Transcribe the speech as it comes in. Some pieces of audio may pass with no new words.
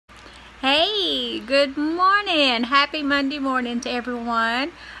Hey, good morning. Happy Monday morning to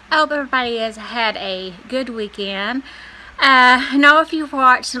everyone. I hope everybody has had a good weekend. I know if you've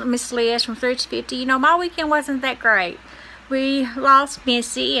watched Miss Liz from 3 to 50, you know my weekend wasn't that great. We lost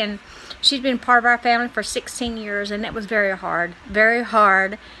Missy, and she's been part of our family for 16 years, and it was very hard, very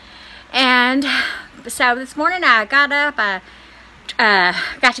hard. And so this morning I got up, I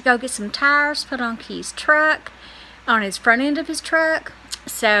got to go get some tires put on Key's truck, on his front end of his truck.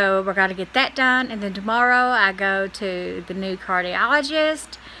 So we're going to get that done, and then tomorrow I go to the new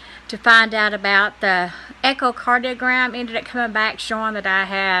cardiologist to find out about the echocardiogram. Ended up coming back showing that I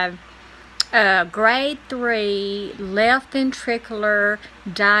have grade 3 left ventricular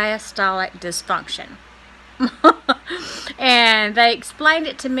diastolic dysfunction. And they explained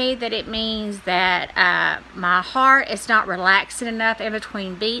it to me that it means that my heart is not relaxing enough in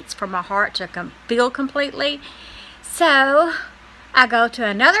between beats for my heart to feel completely. So I go to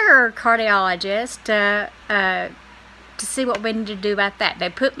another cardiologist to see what we need to do about that. They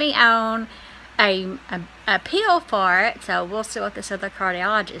put me on a pill for it, so we'll see what this other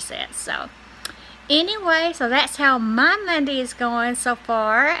cardiologist says. So anyway, so that's how my Monday is going so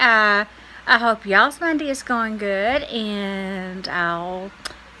far. I hope y'all's Monday is going good, and I'll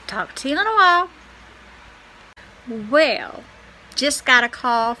talk to you in a while. Well, just got a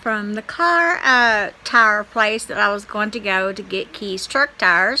call from the car tire place that I was going to go to get Key's truck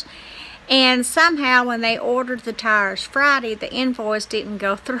tires, and somehow when they ordered the tires Friday, the invoice didn't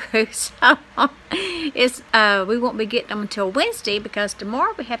go through. So we won't be getting them until Wednesday, because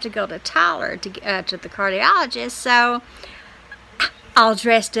tomorrow we have to go to Tyler to the cardiologist. So all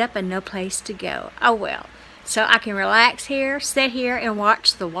dressed up and no place to go. Oh well. So I can relax here, sit here and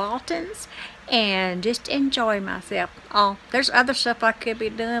watch the Waltons and just enjoy myself. Oh, there's other stuff I could be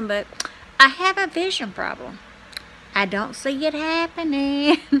doing, but I have a vision problem. I don't see it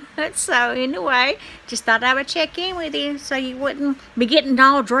happening. So anyway, just thought I would check in with you so you wouldn't be getting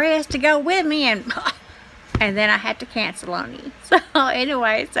all dressed to go with me, and then I had to cancel on you. So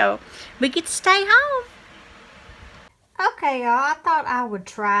anyway, so we get to stay home. Okay, y'all, I thought I would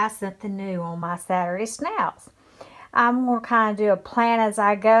try something new on my Saturday snaps. I'm going to kind of do a plan as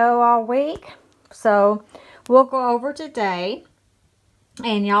I go all week. So we'll go over today.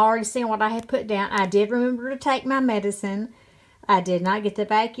 And y'all already seen what I had put down. I did remember to take my medicine. I did not get the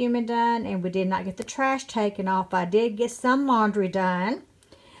vacuuming done, and we did not get the trash taken off. I did get some laundry done.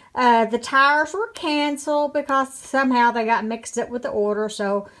 The tires were canceled because somehow they got mixed up with the order.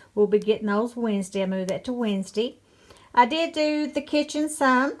 So we'll be getting those Wednesday. I moved that to Wednesday. I did do the kitchen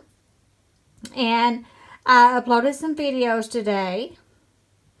some, and I uploaded some videos today,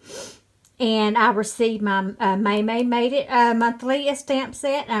 and I received my May made it monthly stamp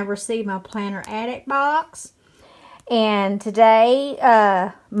set, and I received my planner attic box. And today,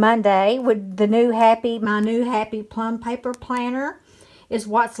 Monday, with the my new happy plum paper planner is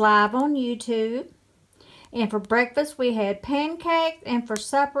what's live on YouTube. And for breakfast we had pancakes, and for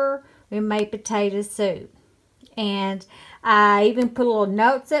supper we made potato soup. And I even put little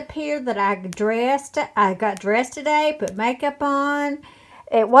notes up here that I got dressed today, put makeup on.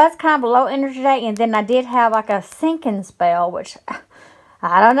 It was kind of a low energy day, and then I did have like a sinking spell, which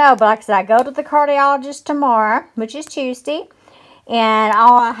I don't know. But like I said, I go to the cardiologist tomorrow, which is Tuesday. And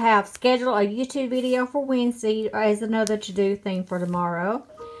I have scheduled a YouTube video for Wednesday as another to-do thing for tomorrow.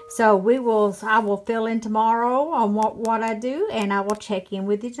 So I will fill in tomorrow on what I do, and I will check in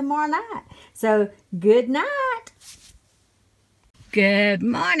with you tomorrow night. So, good night. Good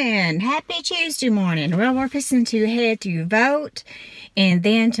morning. Happy Tuesday morning. Well, we're fixing to head to vote and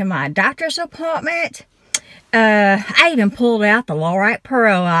then to my doctor's appointment. I even pulled out the LaRue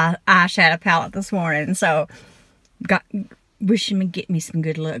Pearl eyeshadow palette this morning. So, wishing me get me some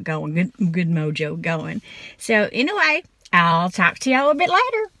good luck going, good mojo going. So, anyway, I'll talk to y'all a bit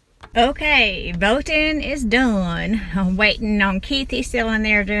later. Okay, voting is done. I'm waiting on Keith. He's still in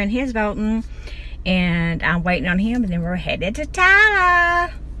there doing his voting. And I'm waiting on him, and then we're headed to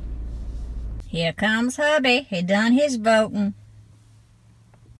Tyler. Here comes hubby. He done his voting.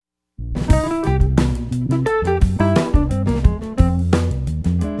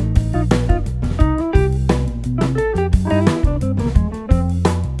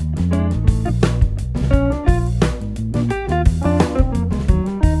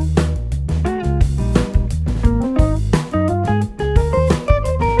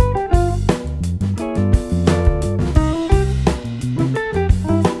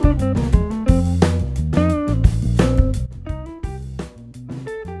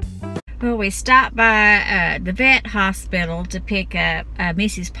 Well, we stopped by the vet hospital to pick up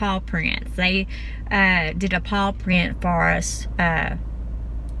Missy's paw prints. They did a paw print for us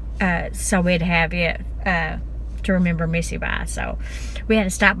so we'd have it to remember Missy by. So we had to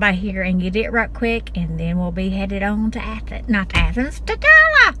stop by here and get it right quick, and then we'll be headed on to Athens, not to Athens, to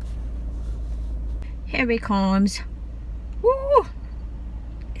Dala. Here we comes. Woo!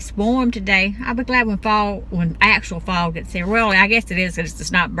 It's warm today. I'll be glad when actual fall gets here. Well, I guess it is because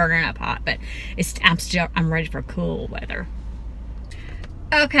it's not burning up hot, but I'm ready for cool weather.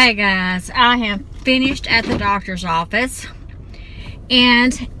 Okay, guys, I have finished at the doctor's office,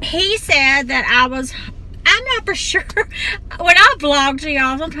 and he said that I'm not for sure. When I vlog to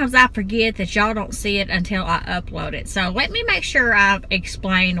y'all, sometimes I forget that y'all don't see it until I upload it. So let me make sure I've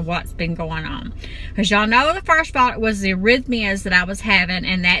explained what's been going on. Because y'all know the first fault was the arrhythmias that I was having,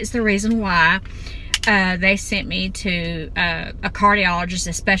 and that's the reason why they sent me to a cardiologist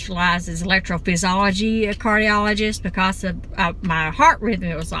that specializes electrophysiology, a cardiologist, because of my heart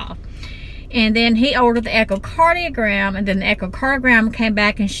rhythm was off. And then he ordered the echocardiogram, and then the echocardiogram came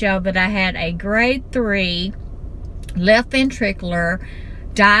back and showed that I had a grade 3 left ventricular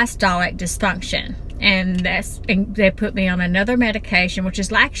diastolic dysfunction. And they put me on another medication, which is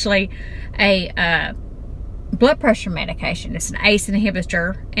actually a blood pressure medication. It's an ACE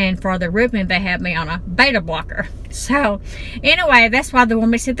inhibitor, and for the arrhythmia, they have me on a beta blocker. So anyway, that's why they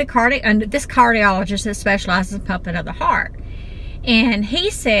want me to see this cardiologist that specializes in pumping of the heart. And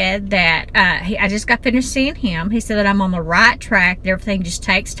he said that, I just got finished seeing him. He said that I'm on the right track. Everything just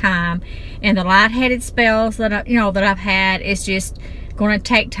takes time. And the lightheaded spells that I've had, it's just going to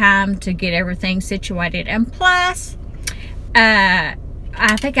take time to get everything situated. And plus, I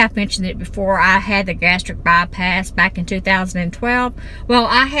think I've mentioned it before, I had the gastric bypass back in 2012. Well,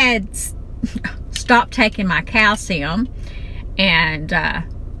 I had stopped taking my calcium, and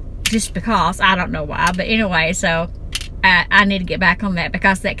just because, I don't know why. But anyway, so I need to get back on that,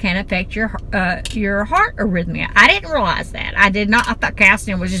 because that can affect your heart arrhythmia. I didn't realize that. I did not. I thought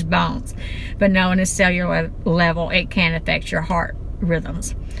calcium was just bones, but no, on a cellular level, it can affect your heart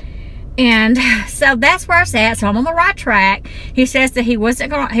rhythms. And so that's where it's at. So I'm on the right track. He says that he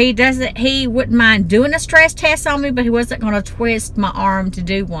wouldn't mind doing a stress test on me, but he wasn't going to twist my arm to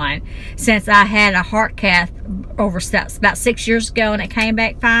do one, since I had a heart cath about 6 years ago, and it came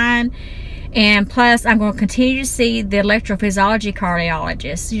back fine. And plus, I'm going to continue to see the electrophysiology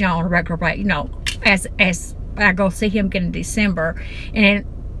cardiologist, on a regular basis, as I go see him again in December. And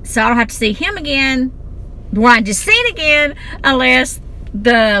so I don't have to see him again, when I just seen again, unless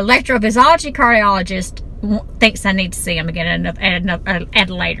the electrophysiology cardiologist thinks I need to see him again at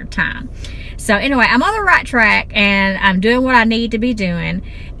a later time. So anyway, I'm on the right track, and I'm doing what I need to be doing.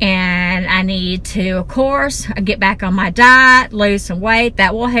 And I need to, of course, get back on my diet, lose some weight.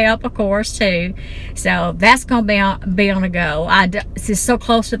 That will help, of course, too. So that's going to be on a go. This is so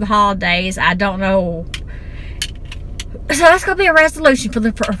close to the holidays. I don't know. So that's going to be a resolution for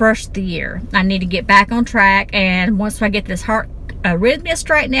the first of the year. I need to get back on track. And once I get this heart arrhythmia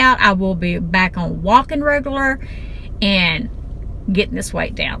straightened out, I will be back on walking regular and getting this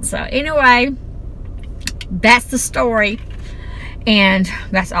weight down. So anyway, that's the story, and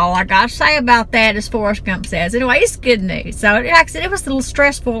that's all I got to say about that, as Forrest Gump says. Anyway, it's good news. So like I said, it was a little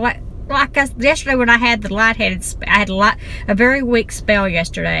stressful, like yesterday when I had the lightheaded I had a very weak spell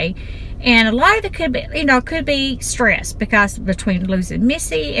yesterday, and a lot of it could be stress, because between losing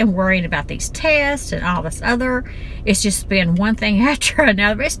Missy and worrying about these tests and all this other, it's just been one thing after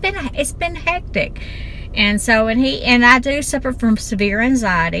another. It's been hectic. And so, and I do suffer from severe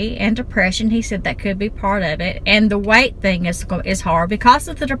anxiety and depression. He said that could be part of it. And the weight thing is hard because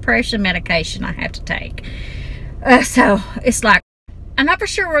of the depression medication I have to take. So it's like, I'm not for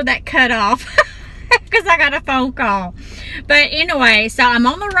sure where that cut off, because I got a phone call. But anyway, so I'm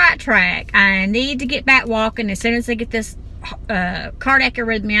on the right track. I need to get back walking as soon as I get this cardiac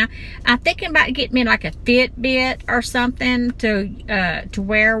arrhythmia. I'm thinking about getting me like a Fitbit or something to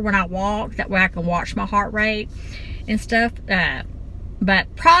wear when I walk. That way I can watch my heart rate and stuff.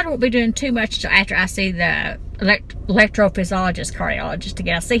 But probably won't be doing too much until after I see the electrophysiologist cardiologist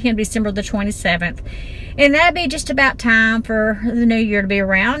again. I'll see him December the 27th. And that'll be just about time for the new year to be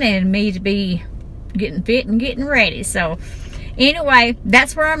around and me to be getting fit and getting ready. So anyway,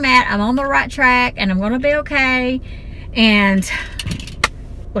 that's where I'm at. I'm on the right track, and I'm going to be okay. And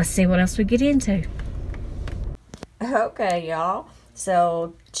let's see what else we get into. Okay, y'all.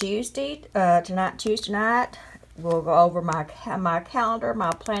 So Tuesday night, we'll go over my calendar,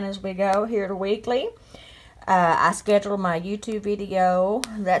 my plan as we go here to weekly. I scheduled my YouTube video.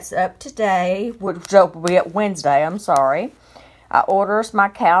 That's up today, which will be at Wednesday. I'm sorry. I orders my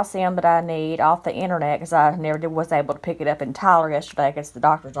calcium that I need off the internet, because I never was able to pick it up in Tyler yesterday because the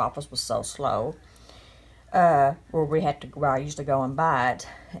doctor's office was so slow. where we had to, where I used to go and buy it.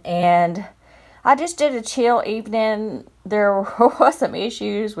 And I just did a chill evening. There was some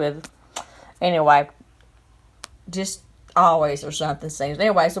issues with, anyway, just always or something seems.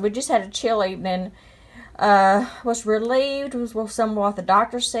 Anyway, so we just had a chill evening. Was relieved with some of what the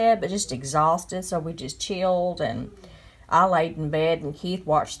doctor said, but just exhausted. So we just chilled, and I laid in bed, and Keith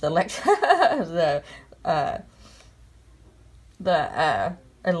watched the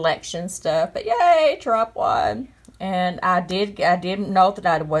election stuff. But yay, Trump won. And I didn't know that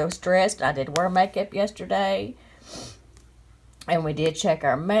I was stressed. I did wear makeup yesterday, and we did check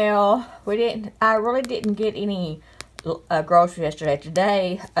our mail. I really didn't get any groceries yesterday.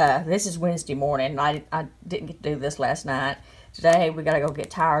 Today, this is Wednesday morning. I didn't get to do this last night. Today, we got to go get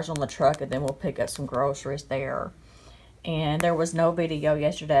tires on the truck, and then we'll pick up some groceries there. And there was no video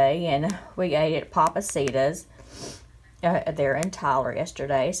yesterday, and we ate at Papacita's there in Tyler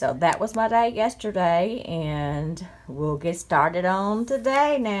yesterday. So that was my day yesterday, and we'll get started on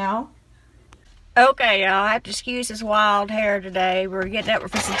today now. Okay, y'all, I have to excuse this wild hair today. We're getting up, we're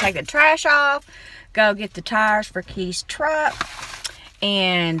fixing to take the trash off, go get the tires for Keith's truck,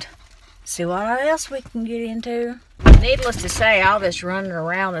 and see what else we can get into. Needless to say, all this running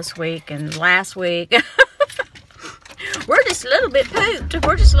around this week and last week, we're just a little bit pooped.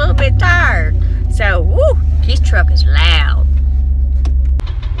 We're just a little bit tired. So, woo, Keith's truck is loud.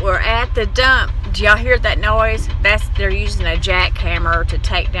 We're at the dump. Do y'all hear that noise? They're using a jackhammer to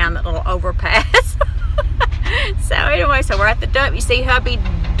take down that little overpass. So anyway, so we're at the dump. You see hubby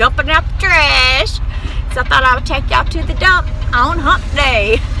dumping out the trash. So I thought I would take y'all to the dump on hump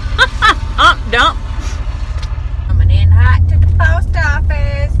day. Hump dump. Coming in hot to the post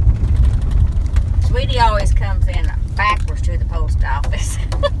office. Sweetie always comes in backwards to the post office.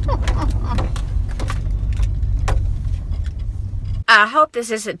 I hope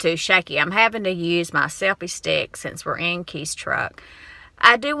this isn't too shaky. I'm having to use my selfie stick since we're in Keith's truck.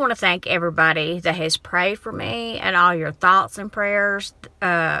 I do want to thank everybody that has prayed for me and all your thoughts and prayers.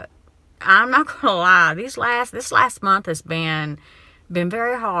 I'm not going to lie. This last month has been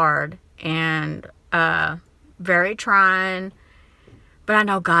very hard and very trying. But I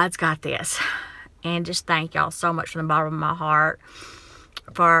know God's got this. And just thank y'all so much from the bottom of my heart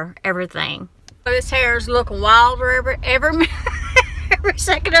for everything. This hair is looking wilder every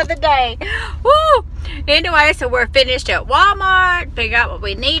second of the day. Woo! Anyway, so we're finished at Walmart. We got what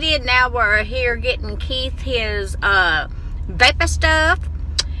we needed. Now we're here getting Keith his vapor stuff.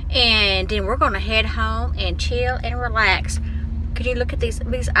 And then we're going to head home and chill and relax. Could you look at these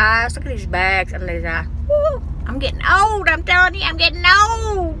eyes? Look at these bags under these eyes. Woo! I'm getting old. I'm telling you, I'm getting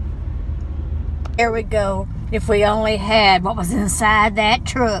old. There we go. If we only had what was inside that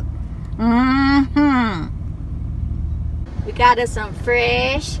truck. We got us some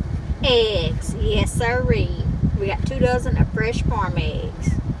fresh eggs. Yes, sirree. We got 2 dozen of fresh farm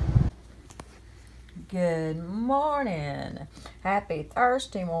eggs. Good morning. Happy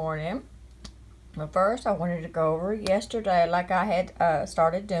Thursday morning. But first, I wanted to go over yesterday like I had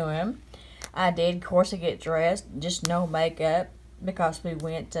started doing. I did, of course, get dressed, just no makeup, because we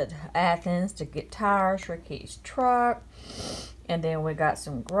went to Athens to get tires for Keith's truck. And then we got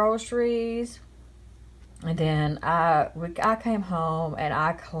some groceries. And then I came home and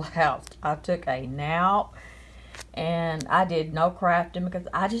I collapsed. I took a nap. And I did no crafting because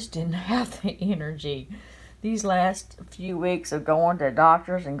I just didn't have the energy. These last few weeks of going to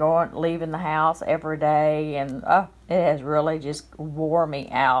doctors and leaving the house every day. And it has really just wore me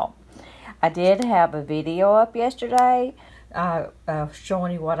out. I did have a video up yesterday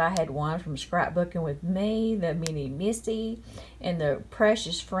showing you what I had won from scrapbooking with me, the mini Missy, and the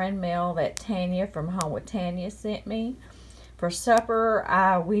precious friend mail that Tanya from Home with Tanya sent me. For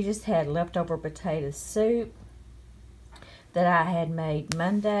supper, we just had leftover potato soup that I had made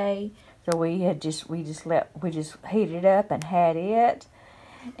Monday. So we just heated up and had it.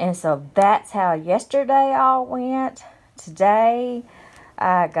 And so that's how yesterday all went. Today,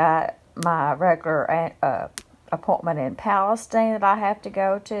 I got my regular appointment in Palestine that I have to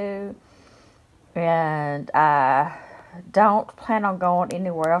go to, and I don't plan on going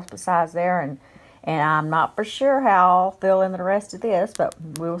anywhere else besides there, and I'm not for sure how I'll feel in the rest of this, but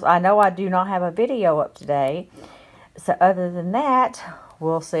I know I do not have a video up today, so other than that,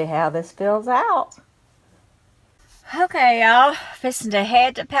 we'll see how this fills out. Okay, y'all, fixing to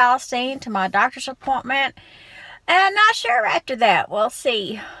head to Palestine to my doctor's appointment, and I'm not sure after that. We'll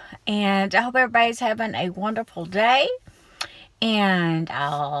see. And I hope everybody's having a wonderful day. And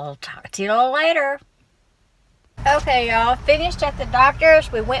I'll talk to you all later. Okay, y'all. Finished at the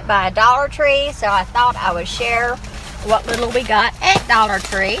doctor's. We went by a Dollar Tree. So I thought I would share what little we got at Dollar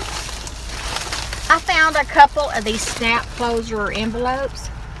Tree. I found a couple of these snap closer envelopes.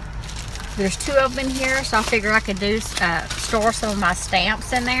 There's 2 of them in here, so I figured I could store some of my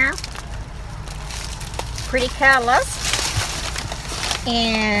stamps in there. Pretty colors.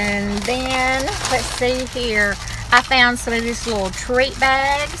 And then, let's see here, I found some of these little treat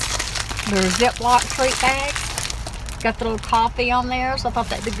bags. They're Ziploc treat bags. Got the little coffee on there, so I thought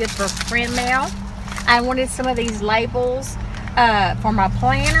that'd be good for friend mail. I wanted some of these labels for my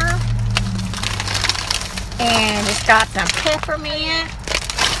planner. And it's got some peppermint.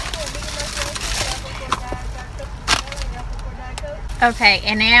 Okay,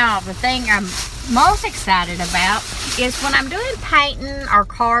 and now the thing I'm most excited about is when I'm doing painting or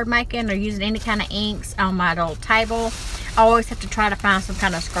card making or using any kind of inks on my little table, I always have to try to find some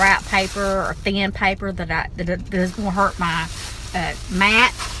kind of scrap paper or thin paper that doesn't hurt my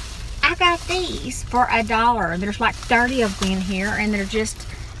mat. I got these for $1. There's like 30 of them in here, and it's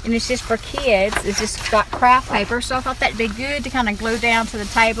just for kids. It's just got craft paper, so I thought that'd be good to kind of glue down to the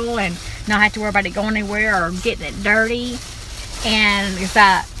table and not have to worry about it going anywhere or getting it dirty. And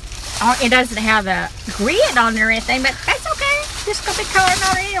it doesn't have the grid on there or anything, but that's okay. Just gonna be coloring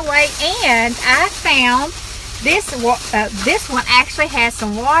on it anyway. And I found this one actually has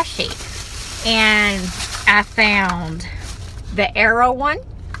some washi, and I found the arrow one.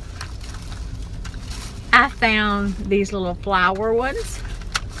 I found these little flower ones,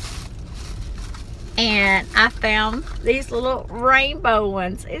 and I found these little rainbow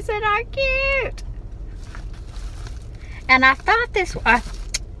ones. Isn't that cute? And I thought this,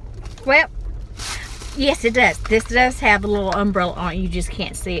 well, yes it does. This does have a little umbrella on it. You just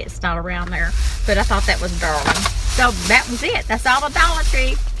can't see it. It's not around there. But I thought that was darling. So that was it. That's all the Dollar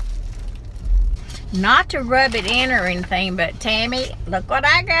Tree. Not to rub it in or anything, but Tammy, look what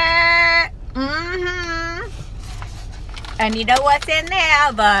I got. And you know what's in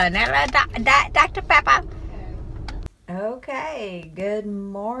there? Vanilla Dr. Pepper. Okay, good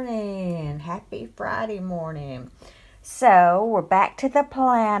morning. Happy Friday morning. So we're back to the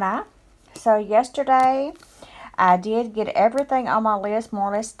planner. So yesterday I did get everything on my list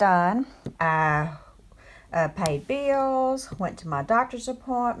more or less done. I paid bills, went to my doctor's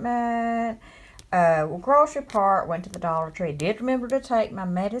appointment, grocery part, went to the Dollar Tree. Did remember to take my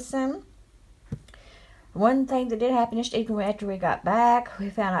medicine. One thing that did happen just even after we got back, we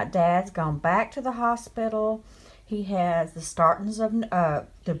found out Dad's gone back to the hospital. He has the startings of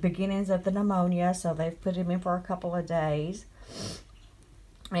the beginnings of the pneumonia, so they've put him in for a couple of days.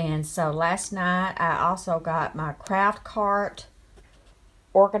 And so last night I also got my craft cart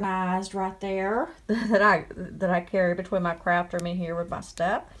organized right there that I carry between my craft room in here with my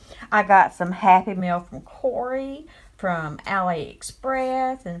stuff. I got some Happy Meal from Corey, from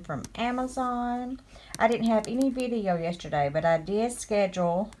AliExpress, and from Amazon. I didn't have any video yesterday, but I did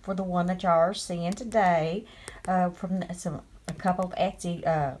schedule for the one that y'all are seeing today from a couple of Etsy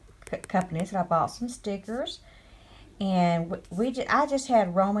companies. I bought some stickers, and I just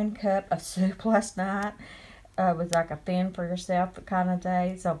had Roman cup of soup last night. It was like a thin for yourself kind of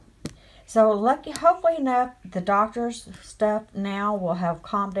day. So lucky, hopefully enough, the doctor's stuff now will have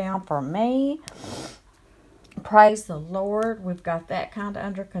calmed down for me. Praise the Lord, we've got that kind of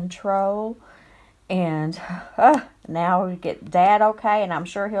under control. And now we get Dad okay, and I'm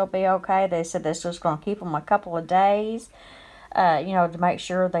sure he'll be okay. They said they're just going to keep him a couple of days, to make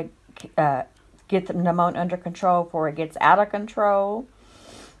sure they get the pneumonia under control before it gets out of control.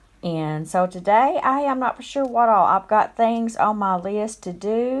 And so today, I am not for sure what all. I've got things on my list to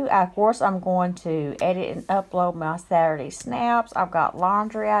do. Of course, I'm going to edit and upload my Saturday snaps. I've got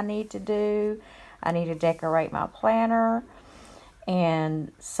laundry I need to do. I need to decorate my planner.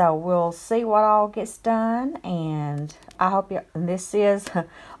 And so we'll see what all gets done. And I hope and this is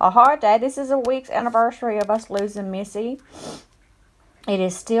a hard day. This is a week's anniversary of us losing Missy. It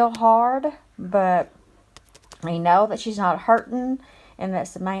is still hard, but we know that she's not hurting. And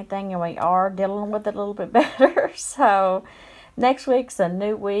that's the main thing, and we are dealing with it a little bit better. So next week's a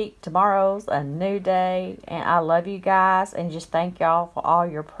new week. Tomorrow's a new day. And I love you guys. And just thank y'all for all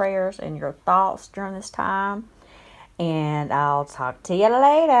your prayers and your thoughts during this time. And I'll talk to you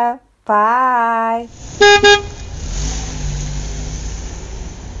later. Bye.